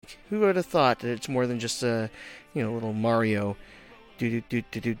Who would have thought that it's more than just a, little Mario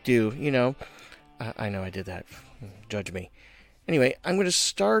do. I know I did that. Judge me. Anyway, I'm going to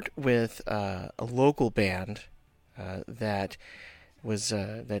start with a local band that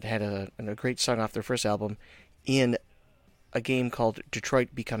had a great song off their first album in a game called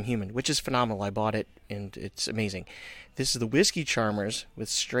Detroit Become Human, which is phenomenal. I bought it, and it's amazing. This is the Whiskey Charmers with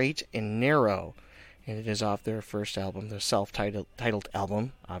Straight and Narrow, and it is off their first album, their self-titled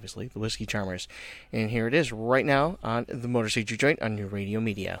album, obviously, the Whiskey Charmers. And here it is right now on the Motor City Juke Joint on New Radio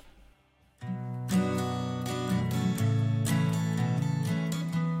Media.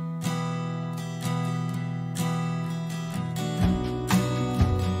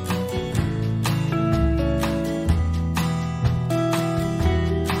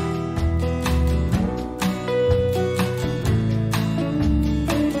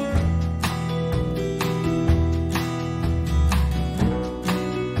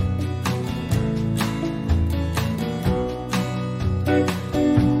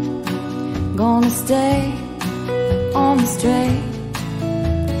 Stay on the straight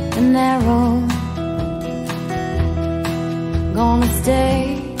and narrow. Gonna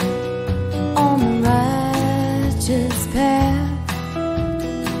stay on the righteous path.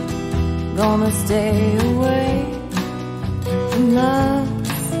 Gonna stay away from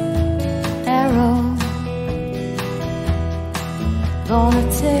love's arrow.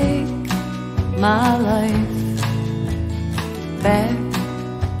 Gonna take my life back.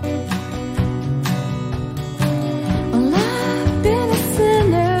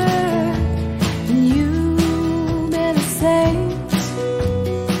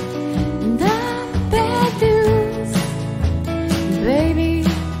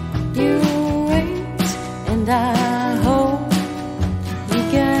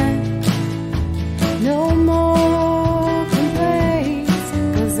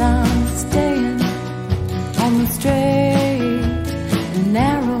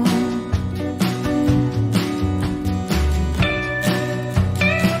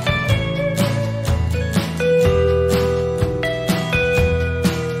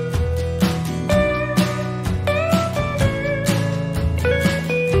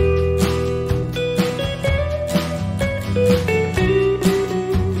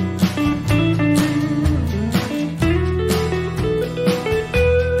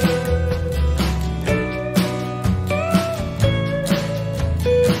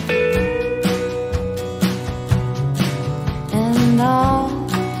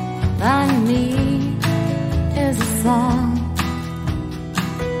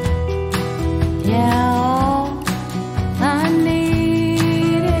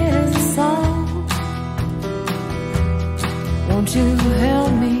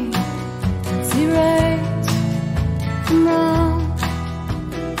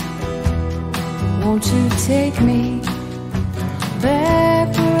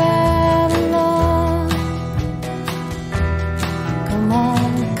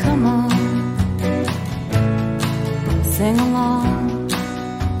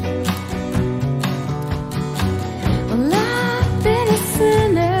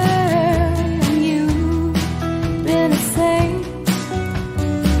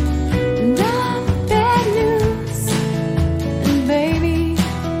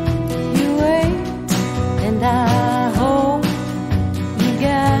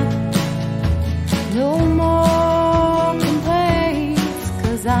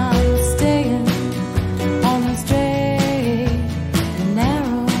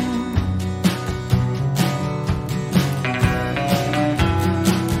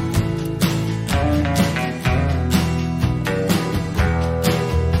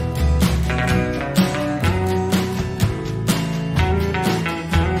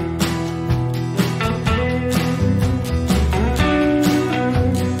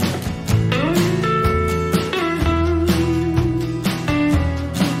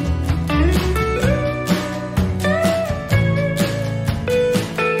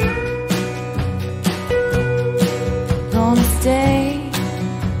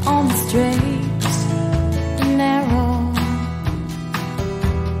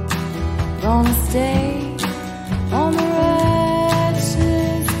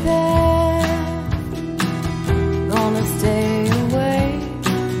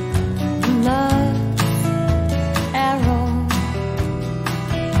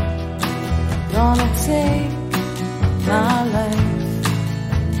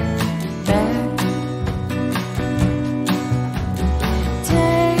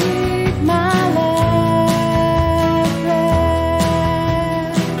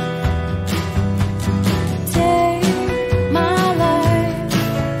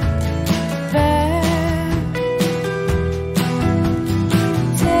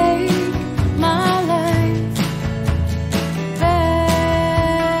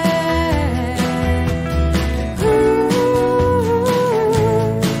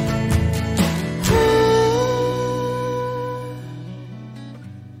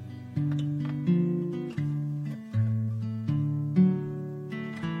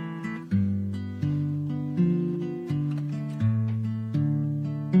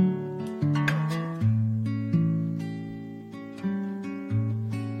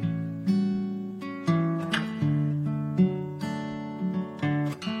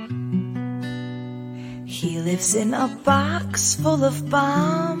 lives in a box full of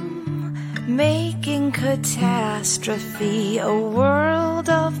bomb, making catastrophe a world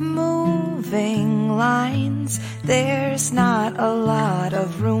of moving lines. There's not a lot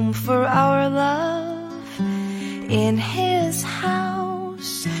of room for our love in his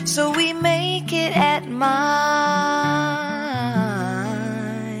house, so we make it at mine.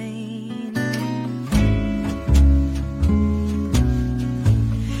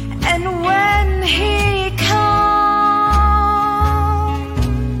 And when he comes,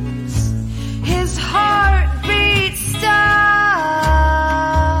 his heartbeat stops.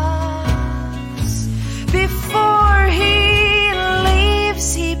 Before he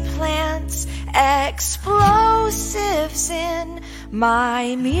leaves, he plants explosives in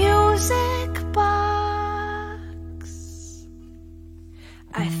my music box.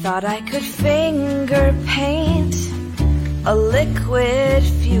 I thought I could finger paint a liquid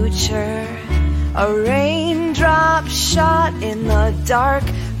future, a raindrop shot in the dark,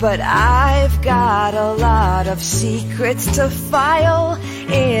 but I've got a lot of secrets to file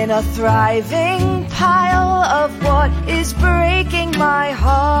in a thriving pile of what is breaking my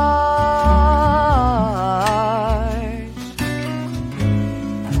heart.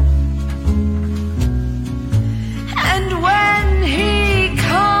 And when he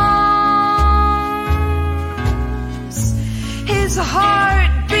comes, his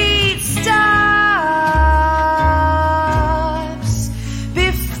heartbeat stops.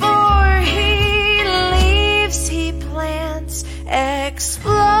 Before he leaves, he plants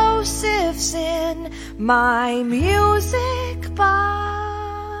explosives in my music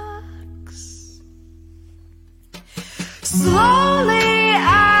box. Slowly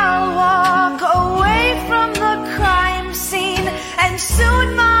I'll walk away from the crime scene, and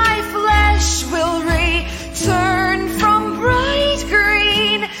soon my flesh will return from bright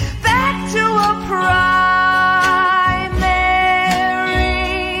green back to a primary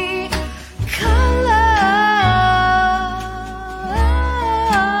color.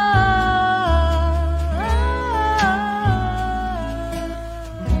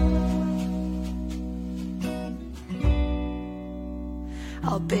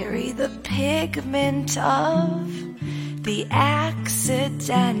 I'll bury the pigment of the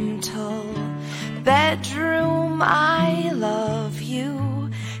accidental bedroom I love you,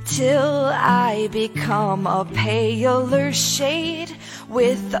 till I become a paler shade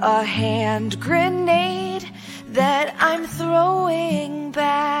with a hand grenade that I'm throwing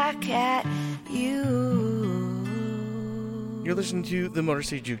back at you. You're listening to the Motor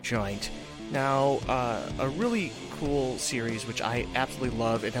City Juke Joint. Now, a really cool series which I absolutely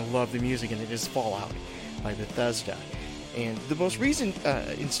love, and I love the music in it, is Fallout by Bethesda. And the most recent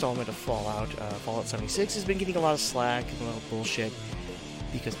installment of Fallout, Fallout 76, has been getting a lot of slack and a lot of bullshit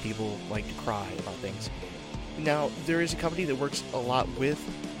because people like to cry about things. Now, there is a company that works a lot with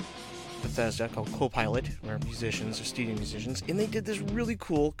Bethesda called Copilot, where musicians or studio musicians, and they did this really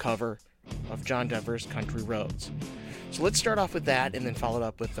cool cover of John Denver's Country Roads. So let's start off with that and then follow it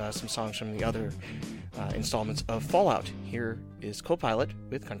up with some songs from the other installments of Fallout. Here is Copilot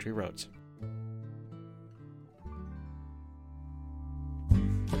with Country Roads.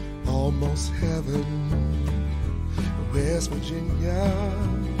 Almost heaven, West Virginia,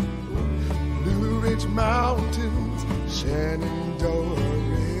 Blue Ridge Mountains, Shenandoah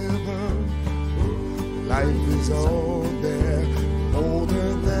River. Life is on there,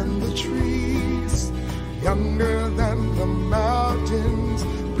 older than the trees, younger than the mountains,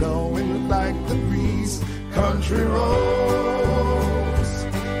 blowing like the breeze. Country roads,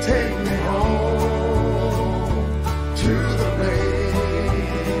 take me home to the place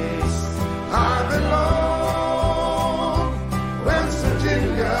I belong. West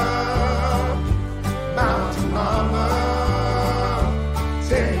Virginia, Mountain Mama,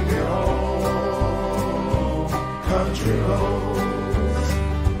 take me home. Country roads.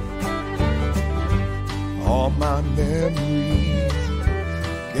 All my memories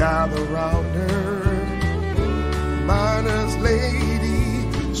gather round her. Miner's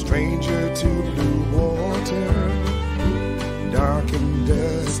lady, stranger to blue water, dark and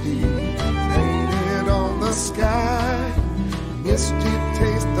dusty, painted on the sky, misty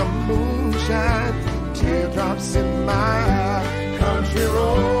taste of moonshine, teardrops in my eye. Country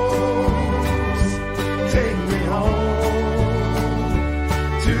roads, take me home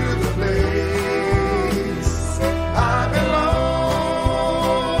to the place I belong.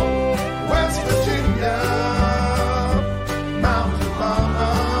 West Virginia, Mountain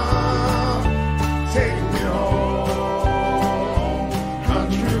Mama, take me home.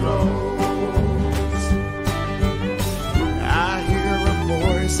 Country roads. I hear a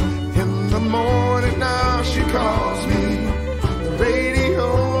voice in the morning now. She calls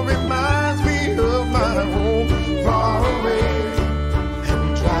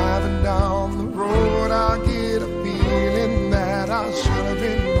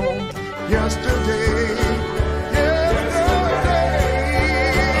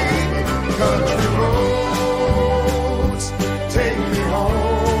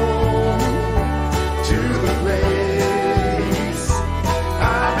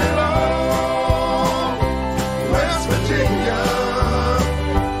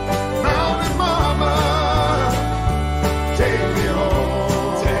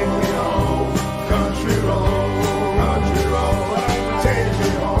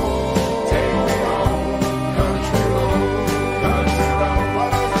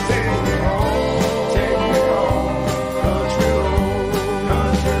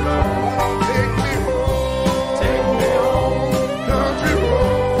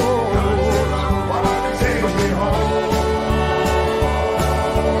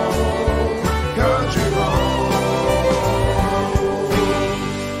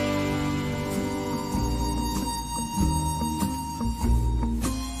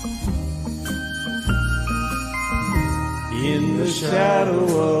shadow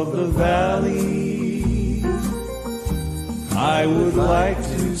of the valley, I would like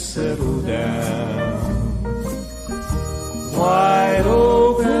to settle down. Wide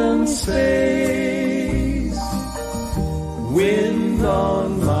open space, wind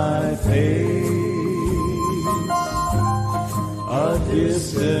on my face, a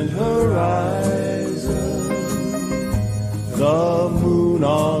distant horizon, the moon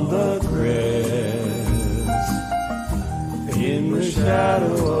on the crest, in the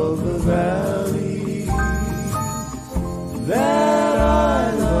shadow of the valley that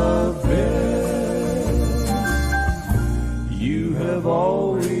I love best. You have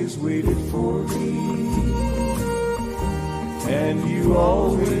always waited for me, and you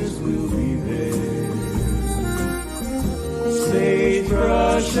always will be there.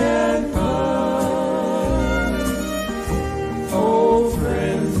 Sagebrush and pine, old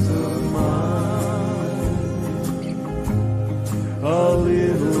friends of mine. A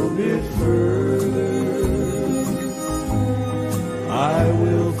little bit further, I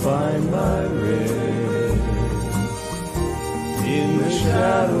will find my rest in the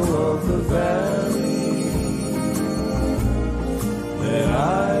shadow of the valley that I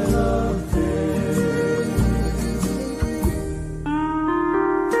love best.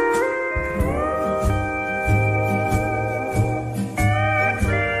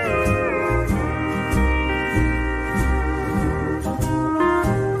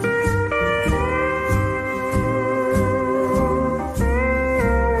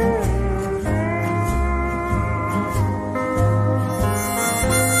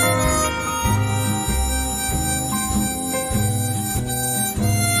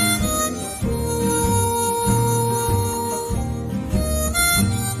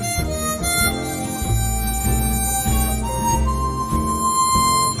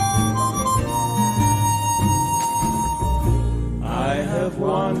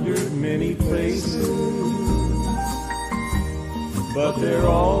 Wandered many places, but they're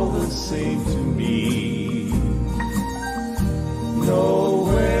all the same to me.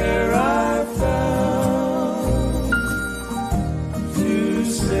 Nowhere I found to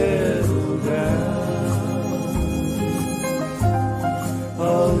settle down.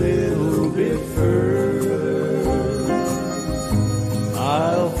 A little bit further,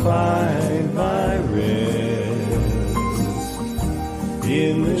 I'll find my rest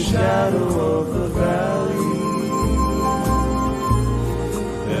in the shadow of the valley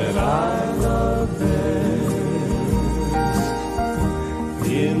that I love best.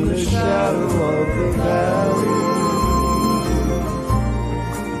 In the shadow of the valley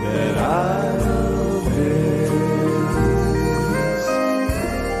that I love best.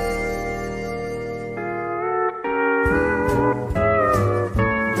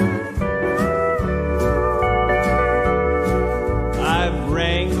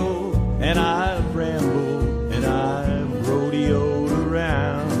 And I've rambled and I've rodeoed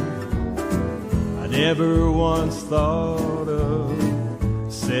around. I never once thought of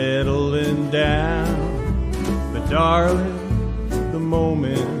settling down. But darling, the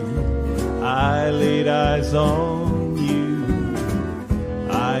moment I laid eyes on you,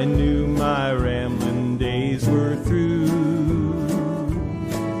 I knew my rambling days were through.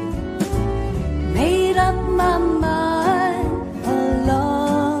 Made up my mind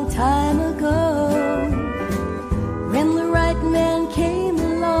when the right man came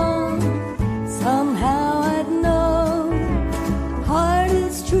along. Somehow I'd know heart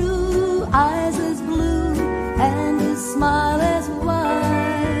is true, eyes as blue, and his smile as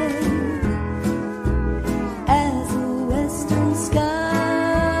wide as the western sky.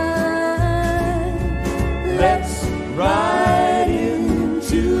 Let's ride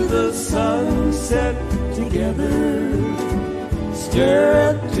into the sunset together,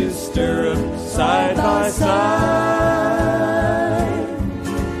 stirrup to stirrup, side by side.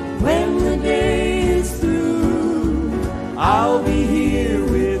 When the day is through, I'll be here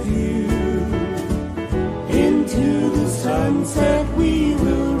with you. Into the sunset we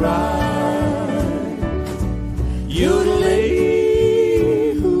will ride. Yodelay-hoo,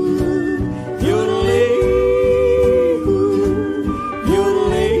 yodelay-hoo,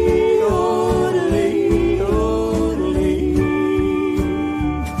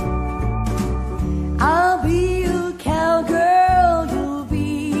 yodelay-yodelay-yodelay. I'll be your cowgirl, you'll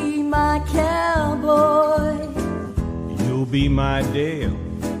be my cowboy. You'll be my Dale,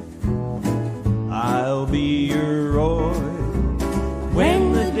 I'll be your Roy.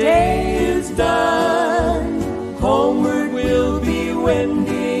 When the day is done, homeward we'll be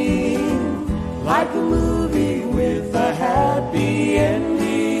wending, like a movie with a happy ending.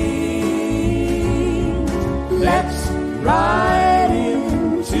 Let's ride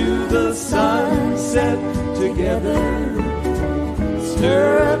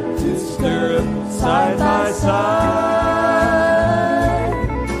side by side.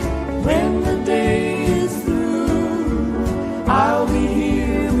 When the day is through, I'll be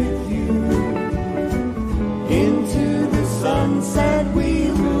here with you. Into the sunset we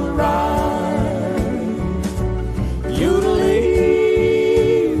will ride. Yodeling,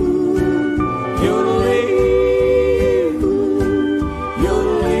 yodeling,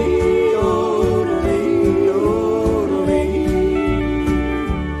 yodeling, yodeling, yodeling,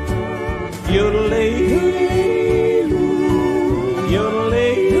 yodeling,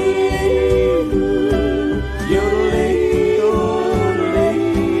 yodeling, yodeling,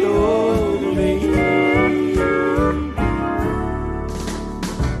 yodeling.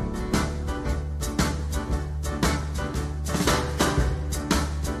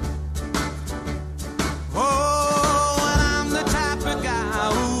 Oh, and I'm the type of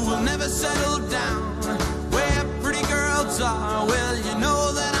guy who will never settle down. Where pretty girls are, well, you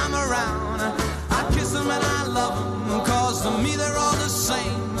know that I'm around. I kiss them and I love them, cause to me they're all the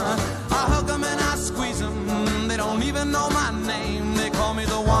same. I hug them and I squeeze them, they don't even know my name. They call me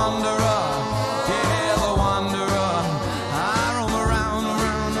the wanderer, yeah, the wanderer. I roam around,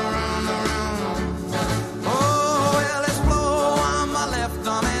 around, around, around. Oh, well, there's Flo on my left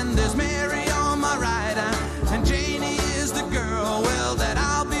arm and there's Mary on my right. And Janie is the girl, well, that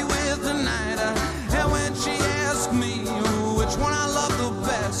I'll be with tonight. And when she asks me which one I love the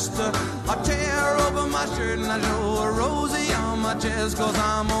best, I tear open my shirt and I show a Rosie on my chest. Cause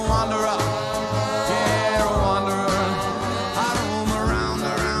I'm a wanderer, yeah, a wanderer. I roam around,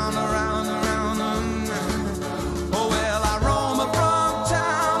 around, around, around. Oh, well, I roam from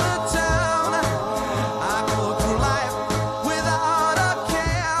town to town. I go through life without a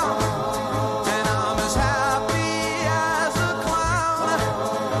care. And I'm as happy as a clown.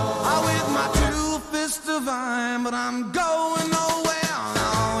 I with my two fists divine, but I'm going nowhere.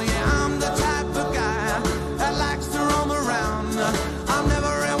 No, yeah, I'm the type of guy that likes to roam around. I'm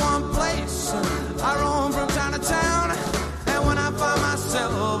never in one place. I roam from town to town. And when I find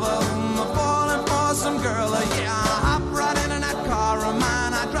myself falling for some girl, yeah, I hop right in that car of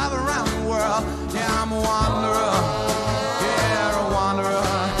mine. I drive around the world. Yeah, I'm a wanderer. Yeah, a wanderer.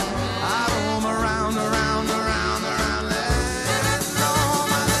 I roam around, around, around, around. Let it go,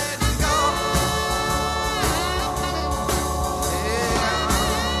 let it go.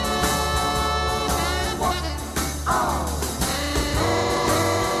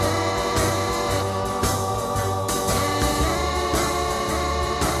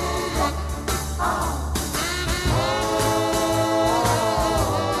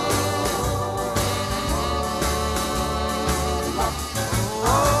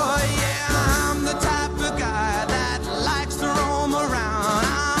 Oh, yeah, I'm the type of guy that likes to roam around.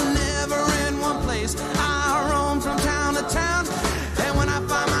 I'm never in one place. I roam from town to town. And when I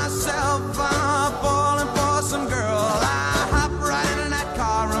find myself falling for some girl, I hop right in that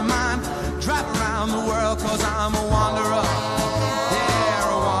car of mine, drive around the world, cause I'm a wanderer. Yeah,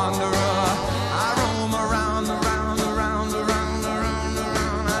 a wanderer. I roam around, around, around, around, around,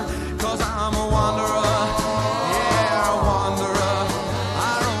 around, cause I'm a wanderer. Yeah, a wanderer.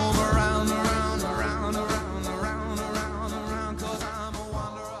 I roam around, around, around, around, around, around, around, cause I'm a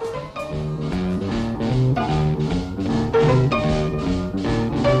wanderer.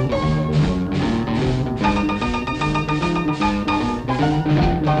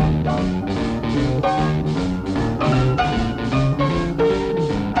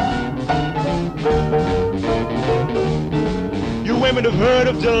 You women have heard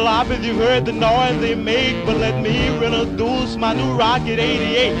of jalopies, you've heard the noise they make, but let me introduce my new Rocket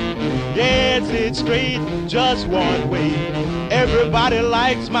 88. Yes, it's straight, just one way. Everybody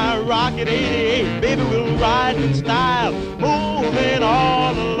likes my Rocket 88. Baby, we'll ride in style, moving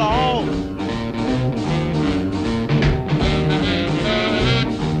all along.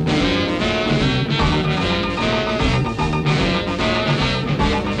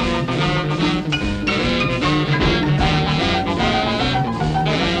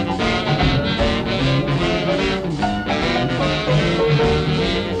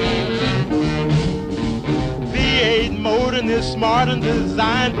 And they're smart and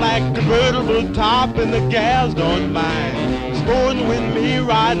designed, black convertible top, and the gals don't mind. Sporting with me,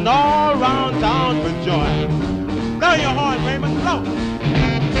 riding all around town for joy. Blow your horn, Raymond, blow.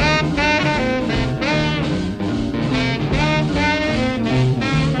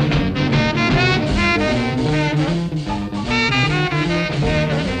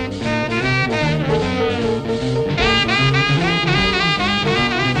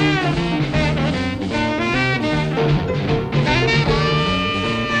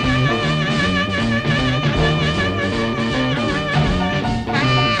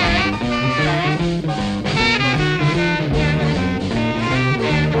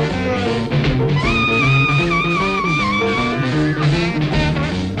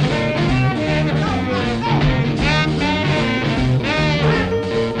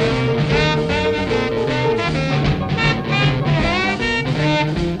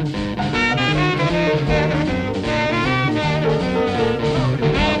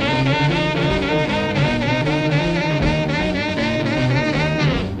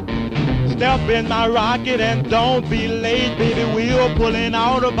 up in my rocket and don't be late, baby. We're pulling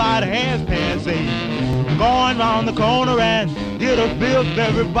out about 8:30. Going round the corner and get a fifth.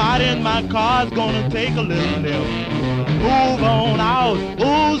 Everybody in my car's gonna take a little lift. Move on out,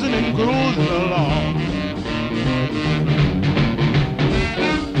 oozing and cruising along.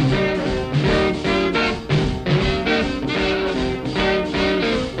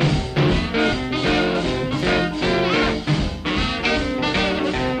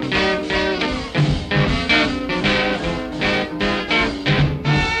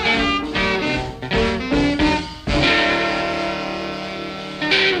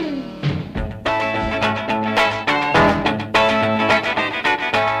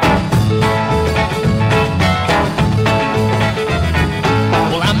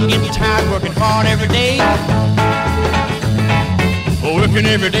 Every day, working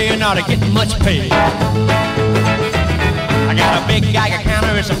every day and not getting much pay. I got a big Geiger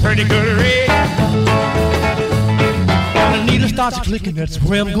counter, it's a pretty good rate. When the needle starts clicking, that's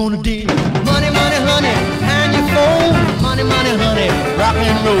where I'm gonna dig. Money, money, honey, and you fold. Money, money, honey, rock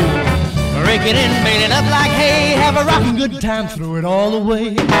and roll. Rake it in, bait it up like hay. Have a rockin' good time, throw it all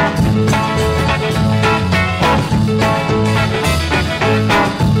away.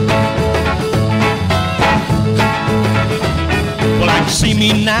 See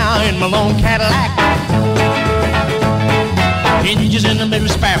me now in my long Cadillac, hinges in the middle,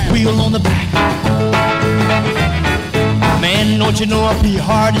 spare wheel on the back. Man, don't you know I'll be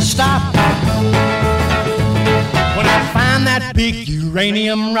hard to stop when I find that big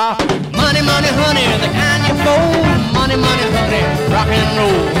uranium rock. Money, money, honey, the kind you fold. Money, money, honey, rock and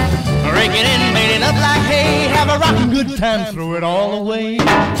roll. Rake it in, bait it up like hay. Have a rockin' good time, throw it all away.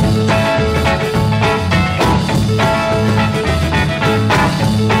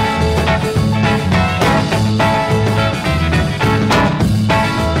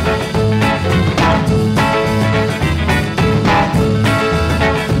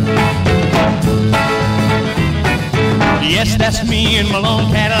 Yes, that's me in my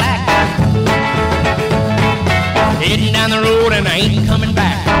long Cadillac, heading down the road and I ain't coming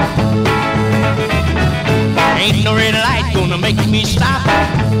back. Ain't no red light gonna make me stop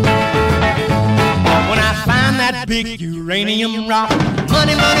when I find that big uranium rock.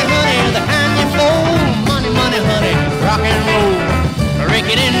 Money, money, honey, the kind you fold. Money, money, honey, rock and roll. Rake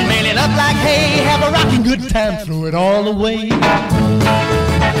it in, bail it up like hay. Have a rockin' good time, throw it all away.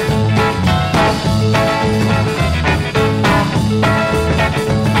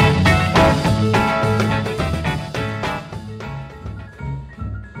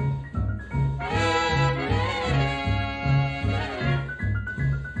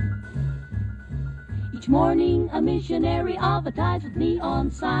 Each morning a missionary advertised with neon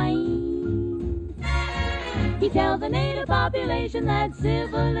signs. He tells the native population that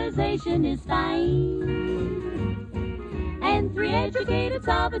civilization is fine. And 3 educated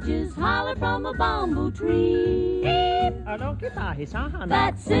savages holler from a bamboo tree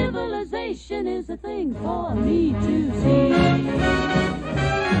that civilization is a thing for me to see.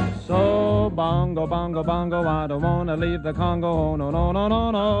 So bongo, bongo, bongo, I don't wanna leave the Congo, oh, no, no, no,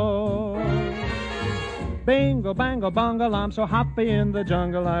 no, no. Bingo, bango, bungle, I'm so happy in the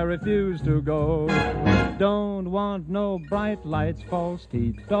jungle, I refuse to go. Don't want no bright lights, false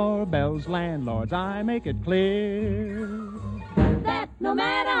teeth, doorbells, landlords, I make it clear that no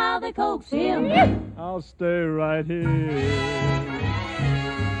matter how they coax him, I'll stay right here.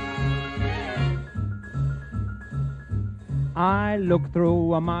 I look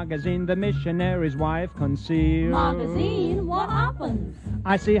through a magazine the missionary's wife concealed. Magazine? What happens?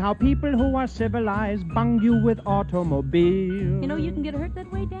 I see how people who are civilized bung you with automobiles. You know you can get hurt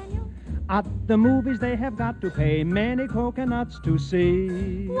that way, Daniel? At the movies they have got to pay many coconuts to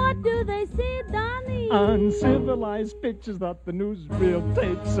see. What do they see, Donnie? Uncivilized pictures that the newsreel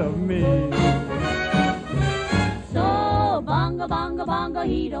takes of me. So, bongo, bongo, bongo,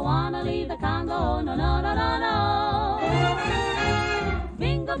 he don't wanna leave the Congo, no, no, no, no, no.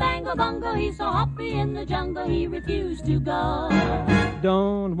 Bingo, bango, bongo, he's so happy in the jungle, he refused to go.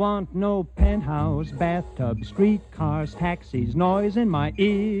 Don't want no penthouse, bathtub, streetcars, taxis, noise in my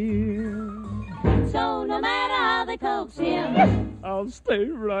ear. So no matter how they coax him, I'll stay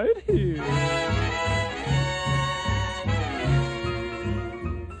right here.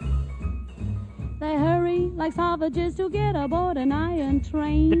 They hurry like savages to get aboard an iron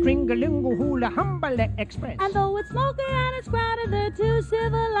train. The Tringalingo Hula Humbale Express. And though it's smoky and it's crowded, they're too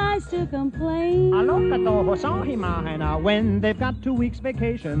civilized to complain. When they've got 2 weeks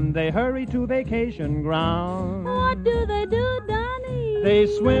vacation, they hurry to vacation ground. What do they do, Donnie? They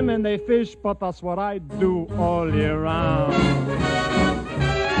swim and they fish, but that's what I do all year round.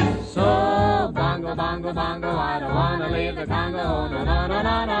 So bongo, bongo, bongo, I don't wanna leave the Congo, no, no, no,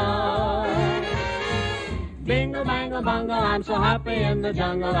 no, no. Bingo, bango, bongo, I'm so happy in the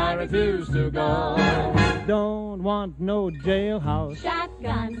jungle, I refuse to go. Don't want no jailhouse,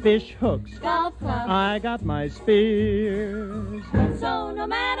 Shotgun, fish hooks, golf club. I got my spears. So no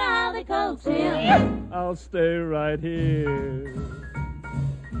matter how they coax him, I'll stay right here.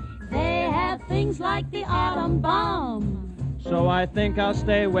 they have things like the atom bomb. So I think I'll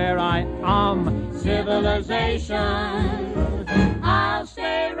stay where I am. Civilization, I'll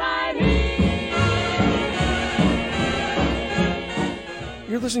stay right here.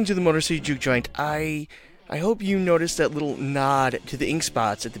 You're listening to the Motor City Juke Joint. I hope you noticed that little nod to the ink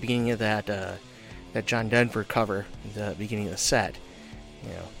spots at the beginning of that John Denver cover, the beginning of the set. You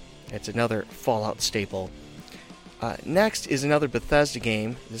know, it's another Fallout staple. Next is another Bethesda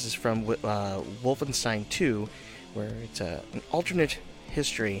game. This is from Wolfenstein 2, where it's an alternate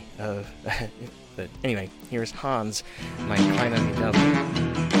history of... but anyway, here's Hans, my kleiner Dove.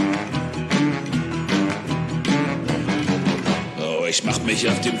 Oh, ich mach mich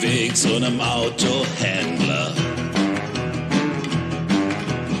auf den Weg zu einem Autohändler.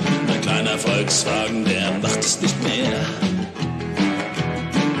 Mein kleiner Volkswagen, der macht es nicht mehr.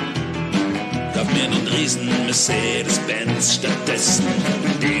 Kauf mir einen riesen Mercedes-Benz stattdessen.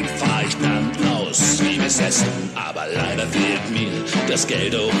 Mit dem fahr ich dann aus wie besessen. Aber leider fehlt mir das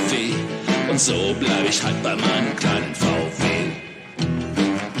Geld, oh weh. Und so bleib ich halt bei meinem kleinen VW.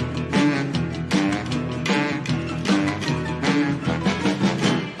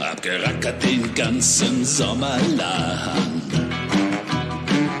 Gerackert den ganzen Sommer lang.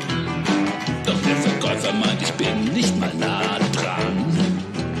 Doch der Verkäufer meint, ich bin nicht mal nah dran.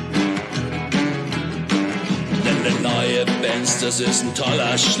 Denn der neue Benz, das ist ein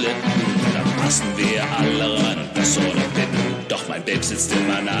toller Schlitten. Da passen wir alle rein und das ohne Bitten. Doch mein Babe sitzt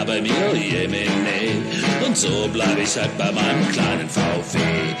immer nah bei mir, oh je, nee. Und so bleib ich halt bei meinem kleinen VW.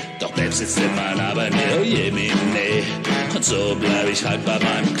 Doch Babe sitzt immer nah bei mir, oh je, nee. Und so bleib ich halt bei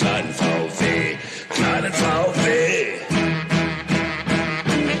meinem kleinen VW. Kleinen VW.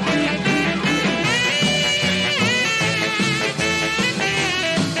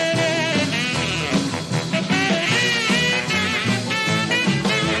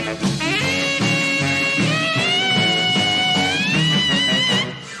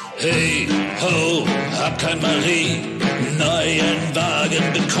 Hey, ho, hab kein Marie, neuen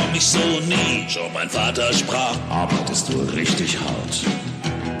Wagen bekomm ich so nie. Schon mein Vater sprach, arbeitest du richtig hart.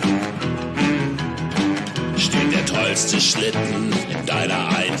 Steht der tollste Schlitten in deiner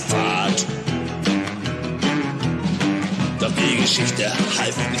Einfahrt. Doch die Geschichte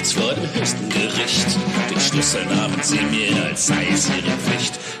half nichts vor dem höchsten Gericht. Den Schlüssel nahmen sie mir, als sei es ihre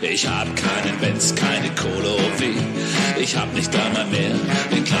Pflicht. Ich hab keinen Benz, keine Kohle, oh weh. Ich hab nicht einmal mehr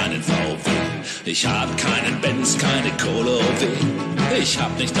den kleinen VW. Ich hab keinen Benz, keine Kohle, oh weh. Ich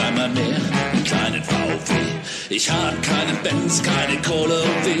hab nicht einmal mehr den kleinen VW. Ich hab keinen Benz, keine Kohle,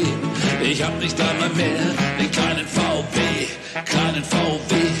 oh weh. Ich hab nicht einmal mehr den kleinen VW. Kleinen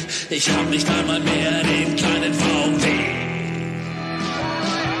VW. Ich hab nicht einmal mehr den kleinen VW.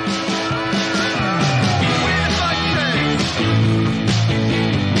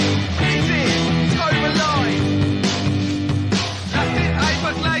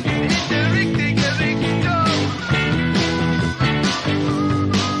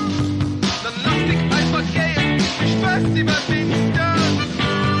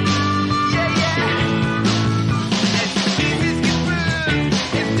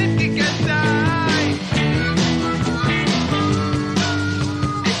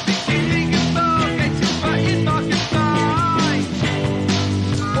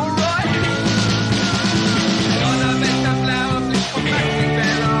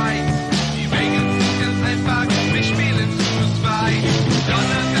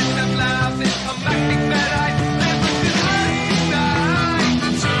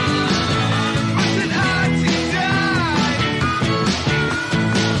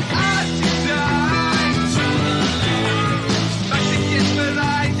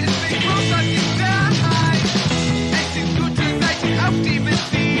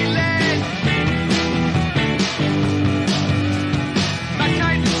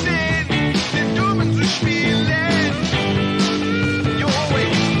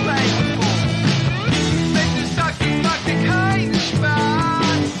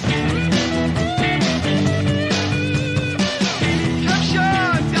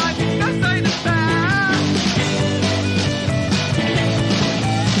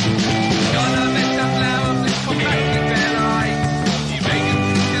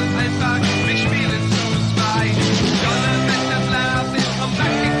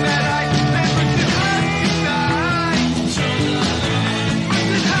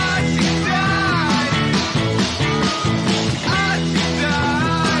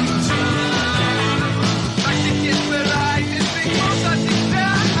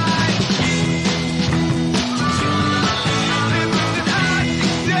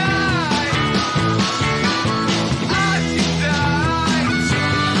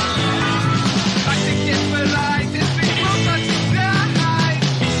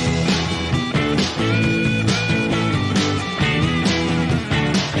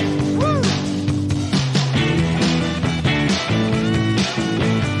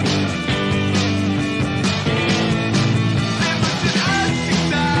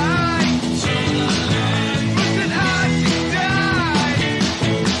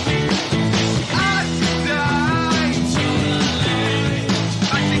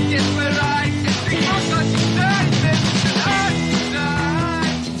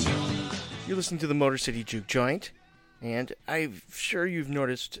 listening to the Motor City Juke Joint, and I'm sure you've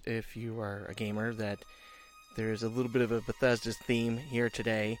noticed, if you are a gamer, that there's a little bit of a Bethesda's theme here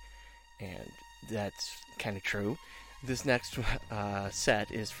today, and that's kind of true. This next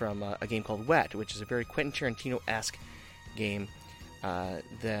set is from a game called Wet, which is a very Quentin Tarantino-esque game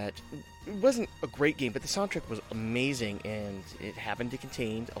that wasn't a great game, but the soundtrack was amazing, and it happened to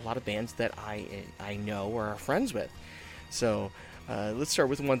contain a lot of bands that I know or are friends with. So let's start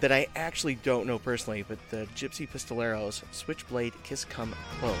with one that I actually don't know personally, but the Gypsy Pistoleros, Switchblade Kiss Come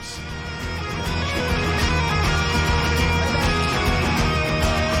Close.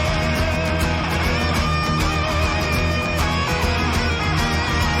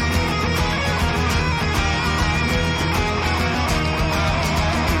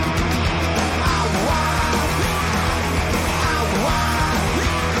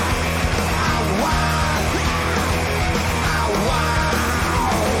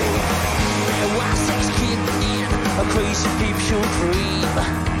 Crazy peep show dream.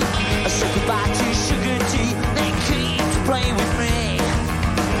 I said goodbye to sugar tea. They came to play with me.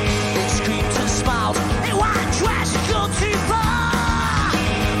 They screamed and smiled. They want trash, go too far.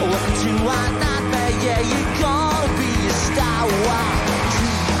 Welcome to our nightmare. Yeah, you're gonna be a star. I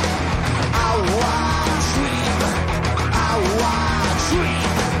want dream. I want dream.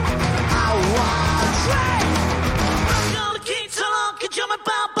 I want dream. I'm gonna keep so long, cause you're my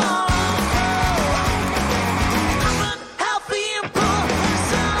bubble.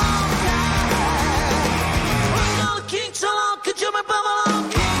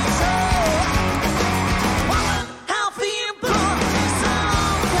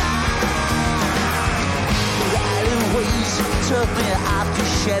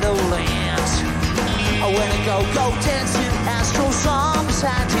 Shadowlands. I wanna go dancing, astro songs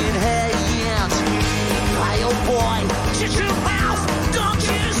hand in hand. Hey, oh boy, shut your mouth, don't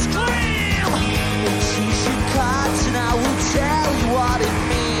you scream. Choose your cards and I will tell you what it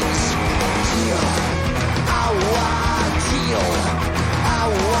means. Deal, I want deal. I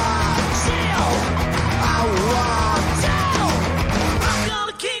want deal. I want deal. I'm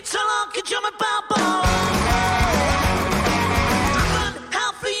gonna keep so long, cause you're my bubble.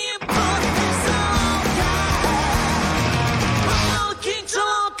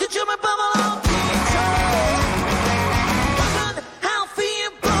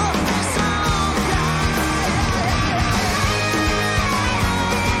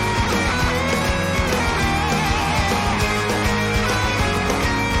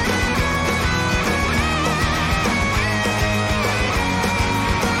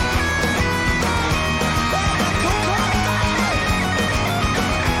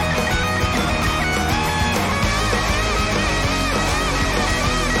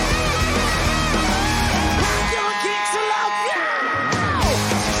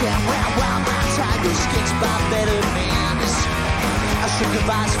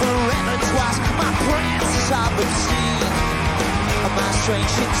 Goodbyes forever twice. My princess I've been seen. My strange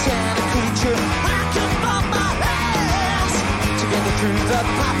satanic creature wrapped above my hands. Together through the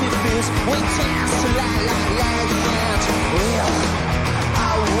poppy fields, we dance to la la la land. Real,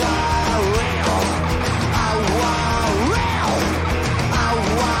 I want real. I want real. I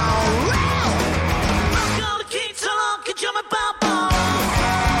want real. I'm gonna keep so long, cause you're my bubble.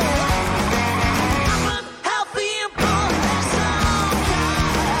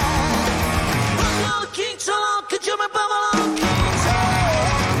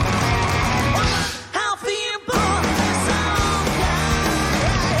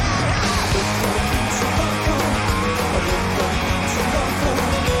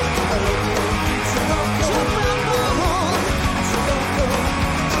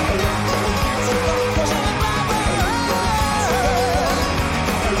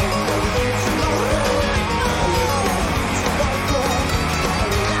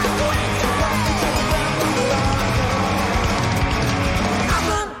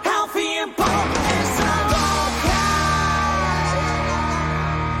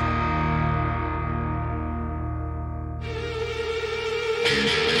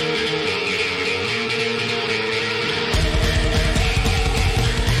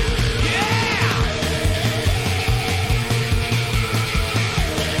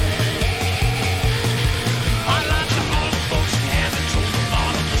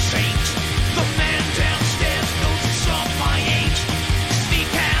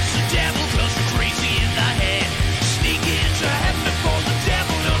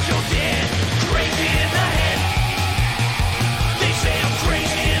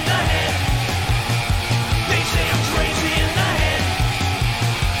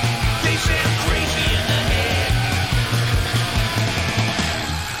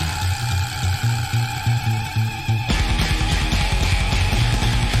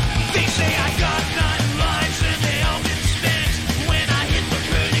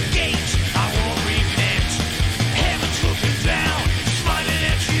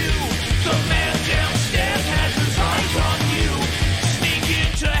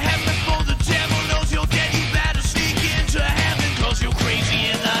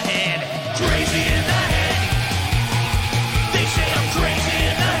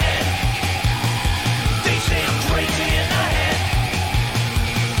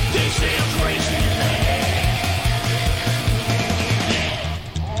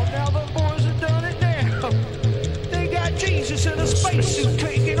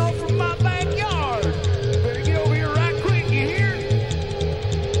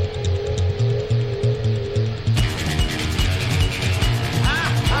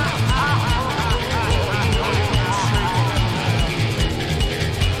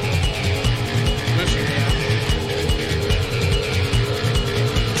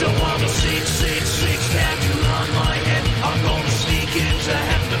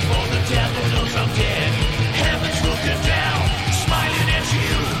 time before the devil knows I'm dead. Heaven's looking down, smiling at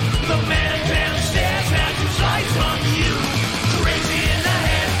you. The man downstairs has his eyes on you. Crazy in the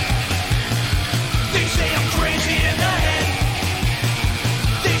head. They say I'm crazy in the head.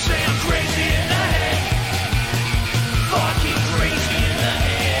 They say I'm crazy in the head. Fucking crazy in the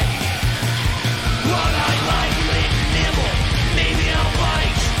head. What I like, lick, nibble. Maybe I'll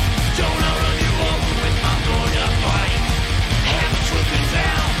bite. Don't I run you over with my motorbike? Heaven's looking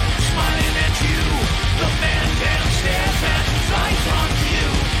down, smiling at you.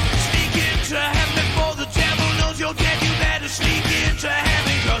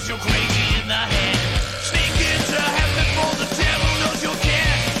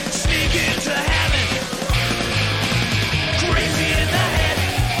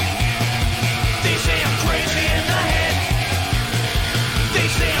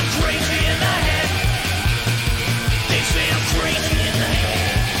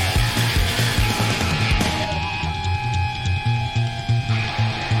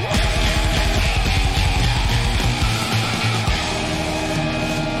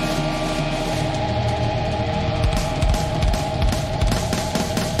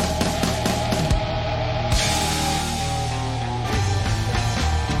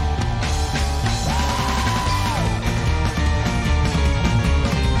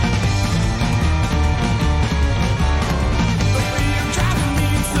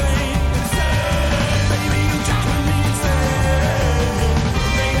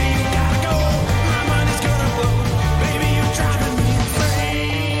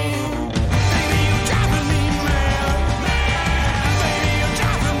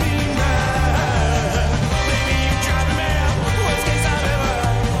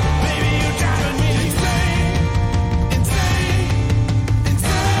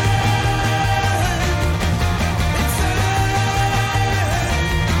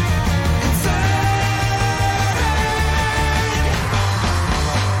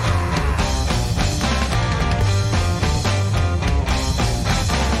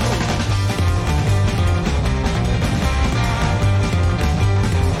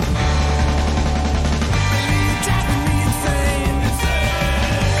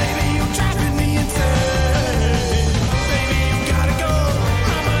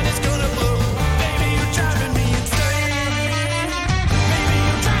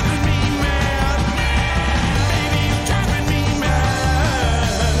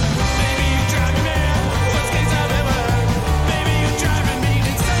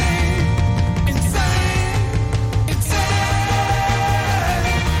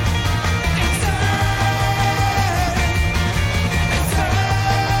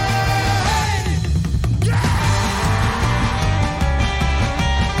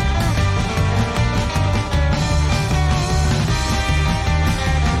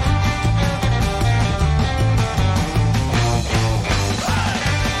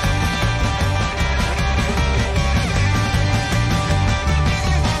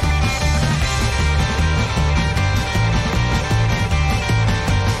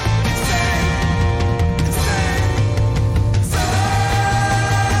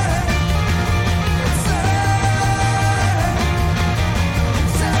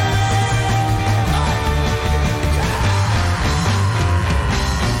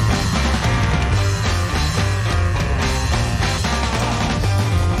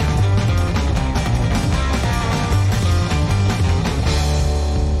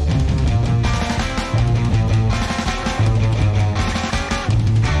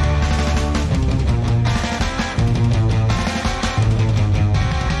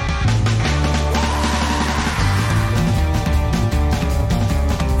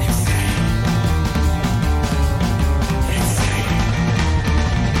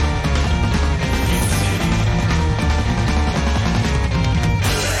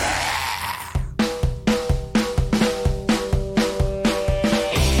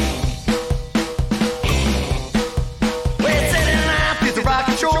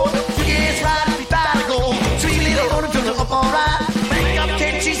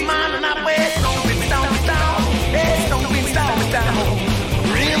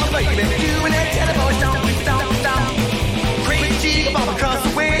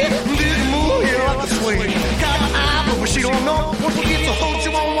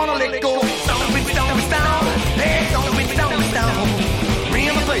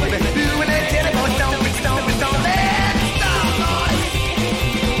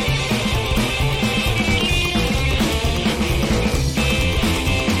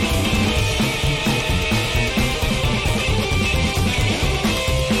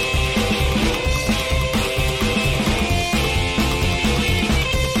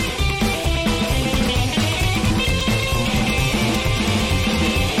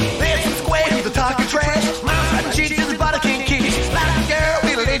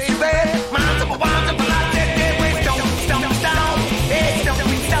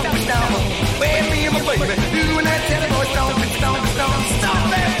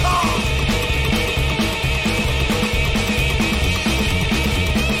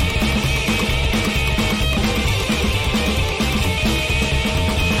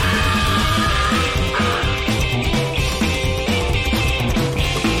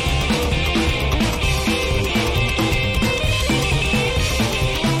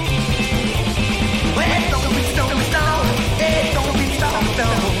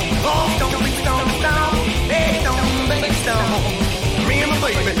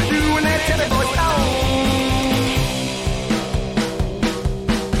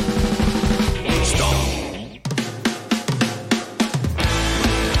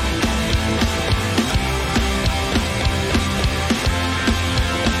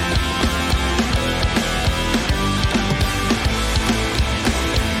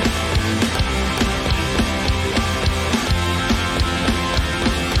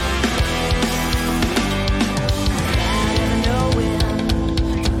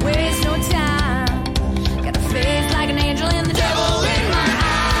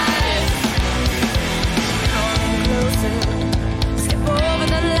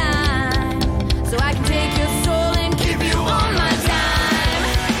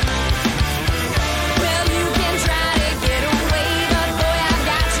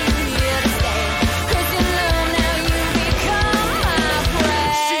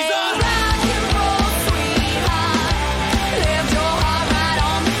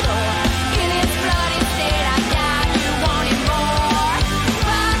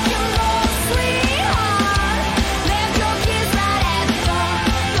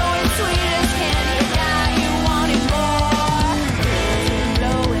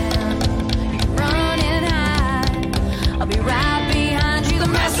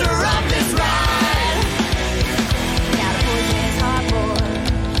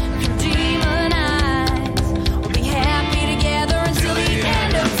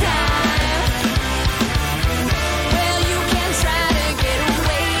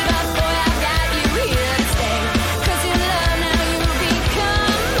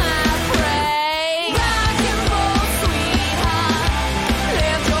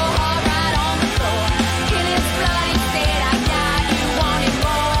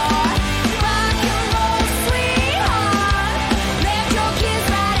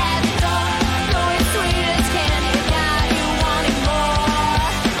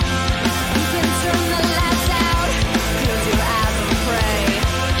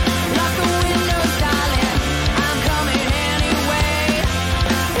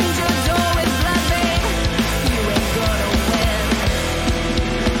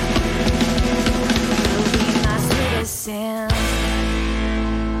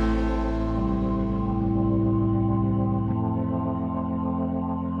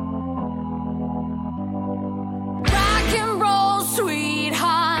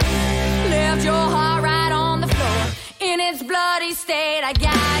 bloody state. I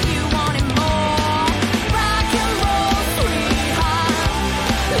got you wanting more. Rock and roll, sweetheart.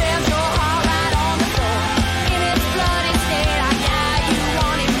 Lift your heart right on the floor. In its bloody state, I got you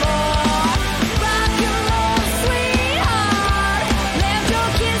wanting more. Rock and roll, sweetheart. Left your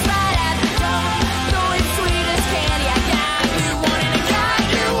kiss right at the door. Though it's sweet as candy, I got you wanting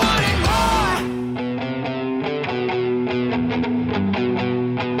more.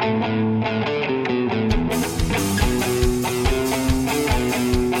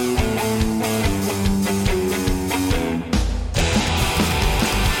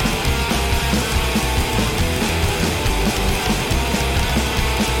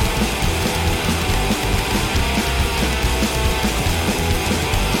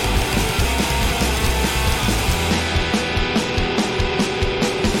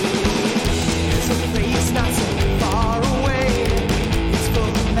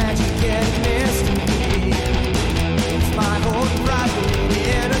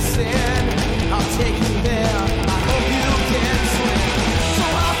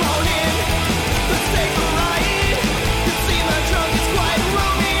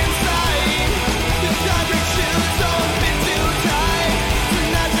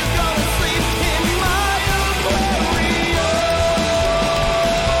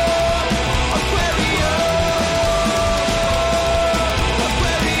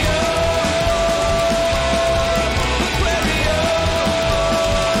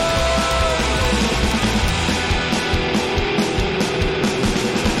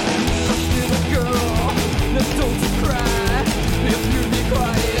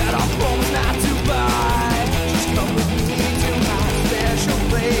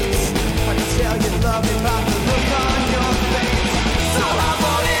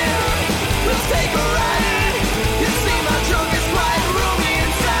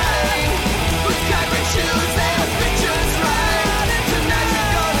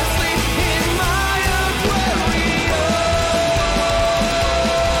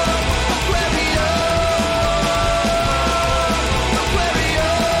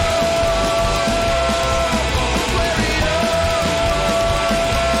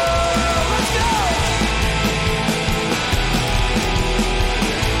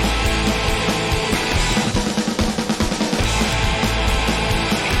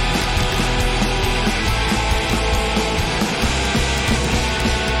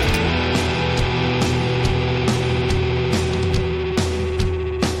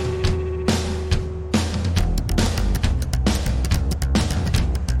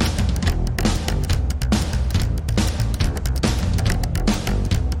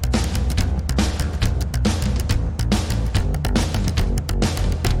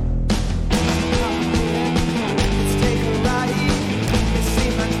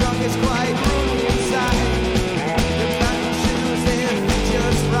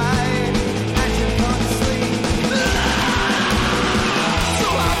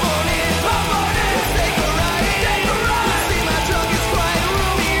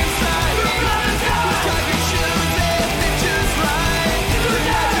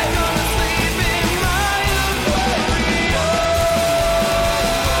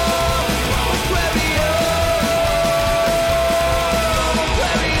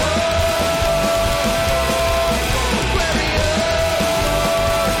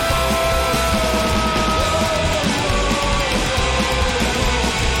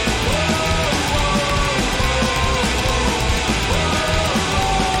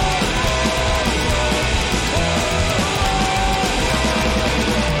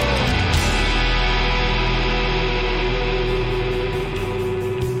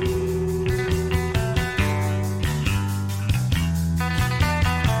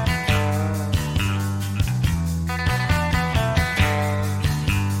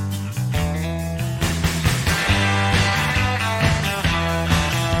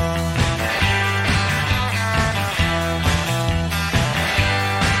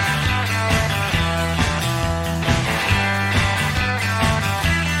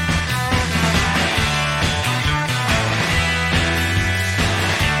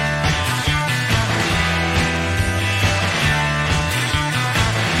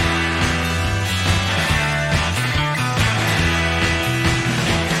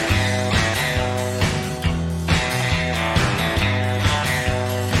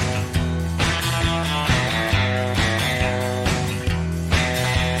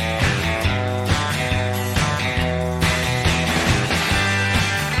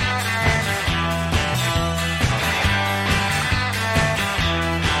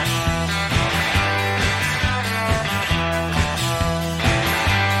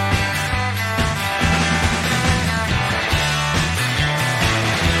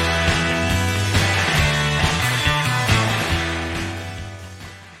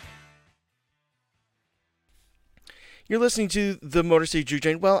 You're listening to the Motor City Juke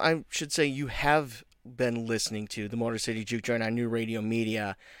Joint. Well, I should say you have been listening to the Motor City Juke Joint on New Radio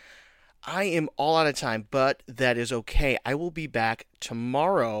Media. I am all out of time, but that is okay. I will be back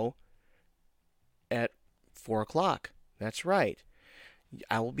tomorrow at 4 o'clock. That's right.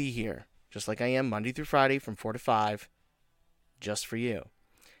 I will be here, just like I am Monday through Friday from 4 to 5, just for you.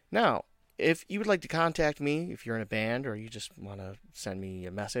 Now, if you would like to contact me, if you're in a band or you just want to send me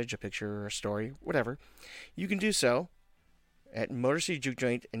a message, a picture, a story, whatever, you can do so at Motor City Juke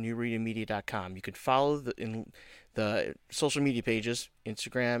Joint and NewRadioMedia.com. You can follow the social media pages.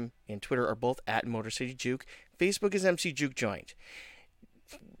 Instagram and Twitter are both at Motor City Juke. Facebook is MC Juke Joint.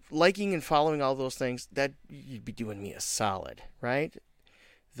 Liking and following all those things, that you'd be doing me a solid, right?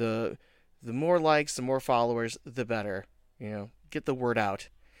 The more likes, the more followers, the better. You know, get the word out.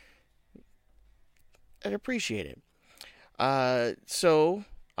 I'd appreciate it. So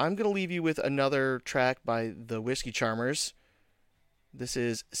I'm going to leave you with another track by the Whiskey Charmers. This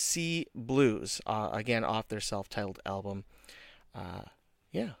is Sea Blues, again off their self-titled album.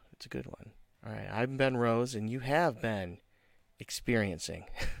 Yeah, it's a good one. All right, I'm Ben Rose, and you have been experiencing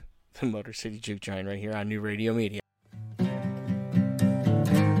the Motor City Juke Joint right here on New Radio Media.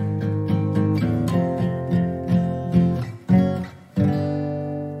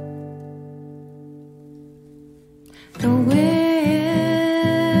 The winds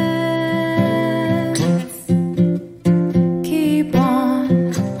keep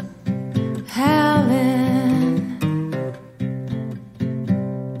on howling,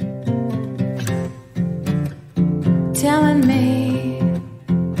 telling me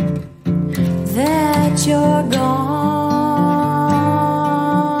that you're gone.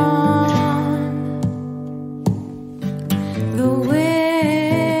 The winds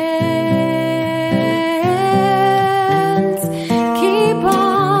keep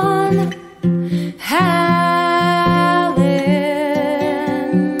on howling,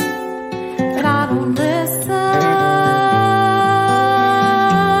 but I don't listen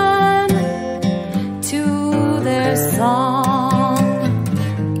to their song.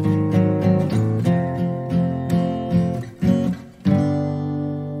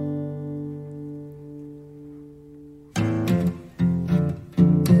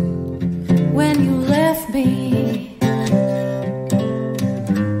 When you left me,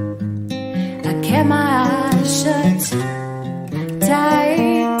 I kept my eyes shut.